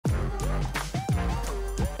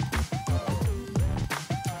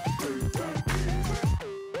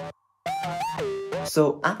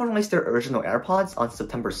So Apple released their original AirPods on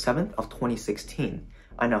September 7th of 2016.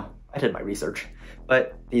 I know, I did my research.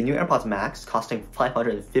 But the new AirPods Max costing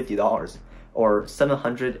 $550 or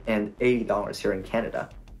 $780 here in Canada.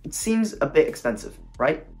 It seems a bit expensive,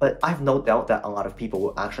 right? But I have no doubt that a lot of people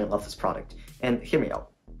will actually love this product. And hear me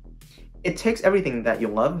out. It takes everything that you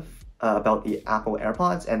love about the Apple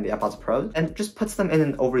AirPods and the AirPods Pro and just puts them in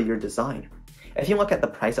an over-ear design. If you look at the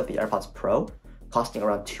price of the AirPods Pro, costing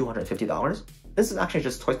around $250, this is actually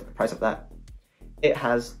just twice the price of that. It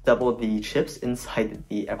has double the chips inside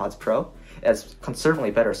the AirPods Pro, it has considerably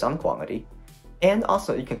better sound quality, and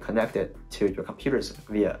also you can connect it to your computers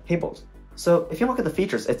via cables. So if you look at the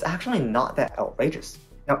features, it's actually not that outrageous.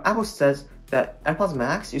 Now Apple says that AirPods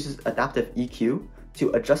Max uses adaptive EQ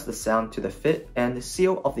to adjust the sound to the fit and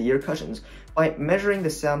seal of the ear cushions by measuring the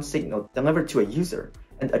sound signal delivered to a user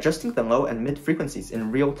and adjusting the low and mid frequencies in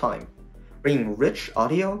real time, bringing rich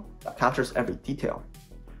audio that captures every detail.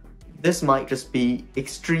 This might just be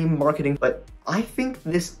extreme marketing, but I think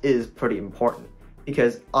this is pretty important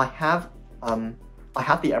because I have the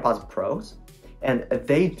AirPods Pros and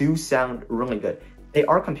they do sound really good. They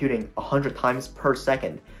are computing 100 times per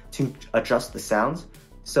second to adjust the sounds,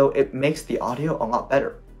 so it makes the audio a lot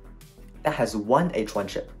better. That has one H1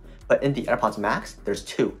 chip, but in the AirPods Max, there's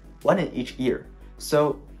two, one in each ear.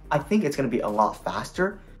 So I think it's going to be a lot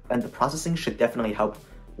faster, and the processing should definitely help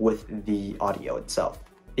with the audio itself.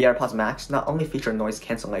 The AirPods Max not only feature noise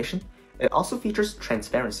cancellation, it also features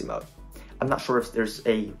transparency mode. I'm not sure if there's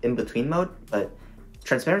a in-between mode, but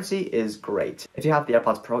transparency is great. If you have the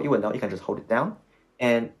AirPods Pro, you would know you can just hold it down,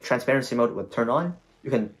 and transparency mode would turn on. You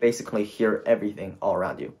can basically hear everything all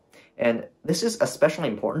around you. And this is especially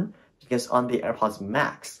important because on the AirPods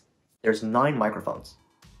Max, there's 9 microphones.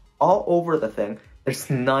 All over the thing, there's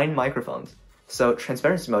 9 microphones. So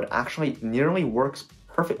transparency mode actually nearly works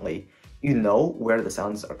perfectly. You know where the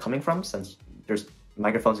sounds are coming from since there's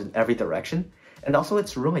microphones in every direction. And also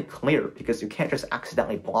it's really clear because you can't just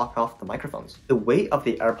accidentally block off the microphones. The weight of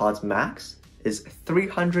the AirPods Max is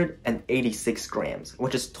 386 grams,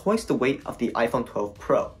 which is twice the weight of the iPhone 12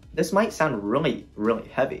 Pro. This might sound really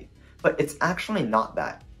heavy, but it's actually not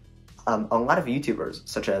that. A lot of YouTubers,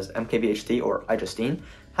 such as MKBHD or iJustine,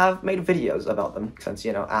 have made videos about them since,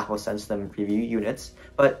 you know, Apple sends them review units,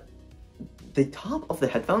 but the top of the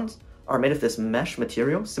headphones are made of this mesh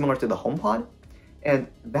material similar to the HomePod, and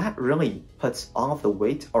that really puts all of the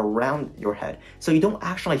weight around your head, so you don't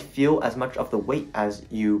actually feel as much of the weight as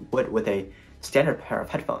you would with a standard pair of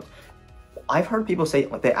headphones. I've heard people say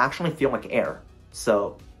like they actually feel like air.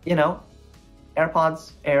 So, you know,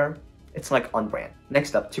 AirPods, Air, it's like on brand.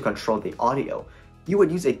 Next up, to control the audio, you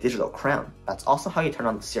would use a digital crown. That's also how you turn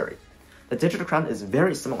on the Siri. The digital crown is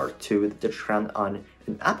very similar to the digital crown on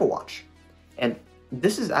an Apple Watch. And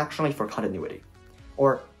this is actually for continuity.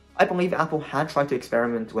 Or I believe Apple had tried to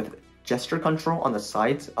experiment with gesture control on the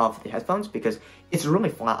sides of the headphones because it's really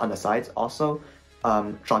flat on the sides. Also,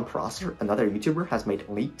 John Prosser, another YouTuber, has made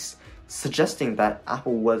leaks suggesting that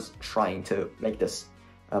Apple was trying to make this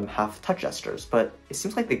have touch gestures, but it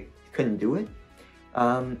seems like they couldn't do it.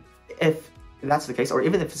 If that's the case, or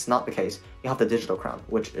even if it's not the case, you have the digital crown,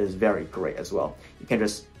 which is very great as well. You can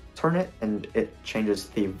just turn it and it changes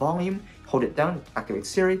the volume, hold it down, activate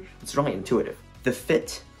Siri. It's really intuitive. The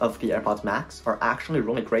fit of the AirPods Max are actually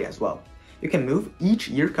really great as well. You can move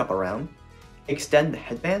each ear cup around, extend the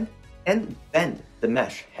headband, and bend the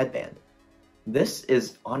mesh headband. This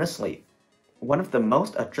is honestly one of the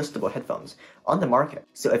most adjustable headphones on the market.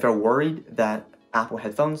 So if you're worried that Apple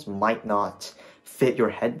headphones might not fit your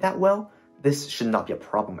head that well, this should not be a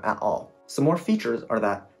problem at all. Some more features are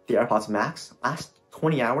that the AirPods Max lasts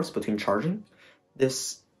 20 hours between charging.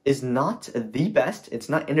 This is not the best, it's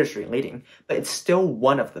not industry leading, but it's still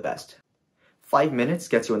one of the best. 5 minutes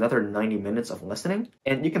gets you another 90 minutes of listening,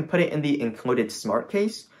 and you can put it in the included smart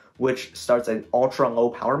case, which starts an ultra low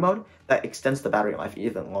power mode that extends the battery life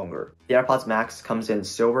even longer. The AirPods Max comes in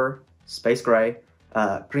silver, space gray,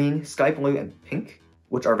 green, sky blue, and pink,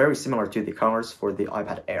 which are very similar to the colors for the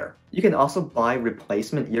iPad Air. You can also buy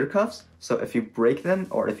replacement ear cuffs, so if you break them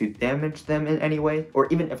or if you damage them in any way, or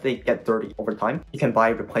even if they get dirty over time, you can buy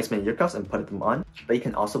replacement ear cuffs and put them on, but you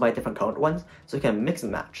can also buy different colored ones, so you can mix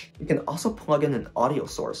and match. You can also plug in an audio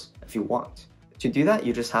source if you want. To do that,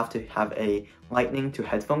 you just have to have a lightning to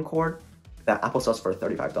headphone cord that Apple sells for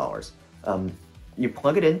 $35. You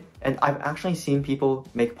plug it in, and I've actually seen people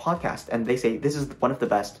make podcasts, and they say this is one of the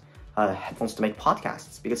best headphones to make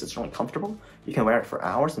podcasts because it's really comfortable. You can wear it for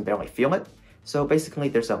hours and barely feel it. So basically,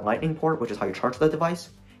 there's a lightning port, which is how you charge the device.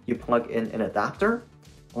 You plug in an adapter,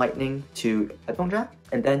 lightning to headphone jack,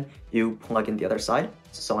 and then you plug in the other side,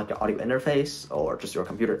 so like your audio interface or just your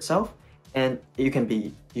computer itself, and you can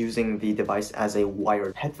be using the device as a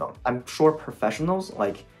wired headphone. I'm sure professionals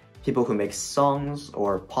like people who make songs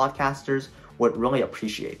or podcasters would really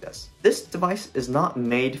appreciate this. This device is not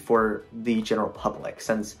made for the general public,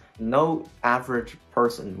 since no average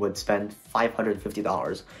person would spend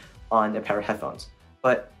 $550 on a pair of headphones.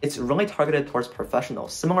 But it's really targeted towards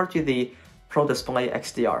professionals, similar to the Pro Display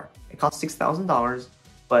XDR. It costs $6,000,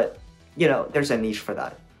 but you know, there's a niche for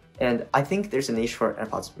that. And I think there's a niche for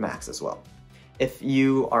AirPods Max as well. If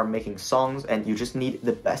you are making songs and you just need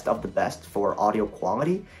the best of the best for audio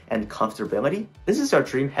quality and comfortability, this is your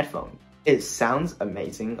dream headphone. It sounds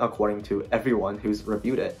amazing according to everyone who's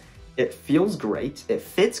reviewed it. It feels great, it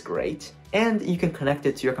fits great, and you can connect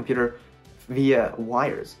it to your computer via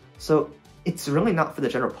wires. So it's really not for the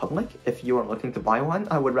general public. If you are looking to buy one,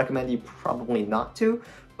 I would recommend you probably not to.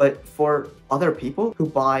 But for other people who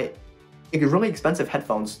buy really expensive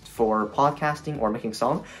headphones for podcasting or making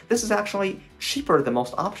songs, this is actually cheaper than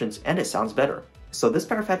most options and it sounds better. So this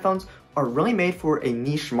pair of headphones are really made for a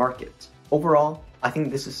niche market. Overall, I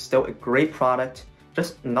think this is still a great product,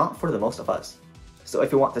 just not for the most of us. So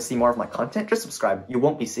if you want to see more of my content, just subscribe. You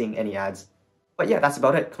won't be seeing any ads. But yeah, that's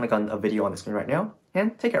about it. Click on a video on the screen right now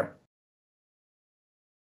and take care.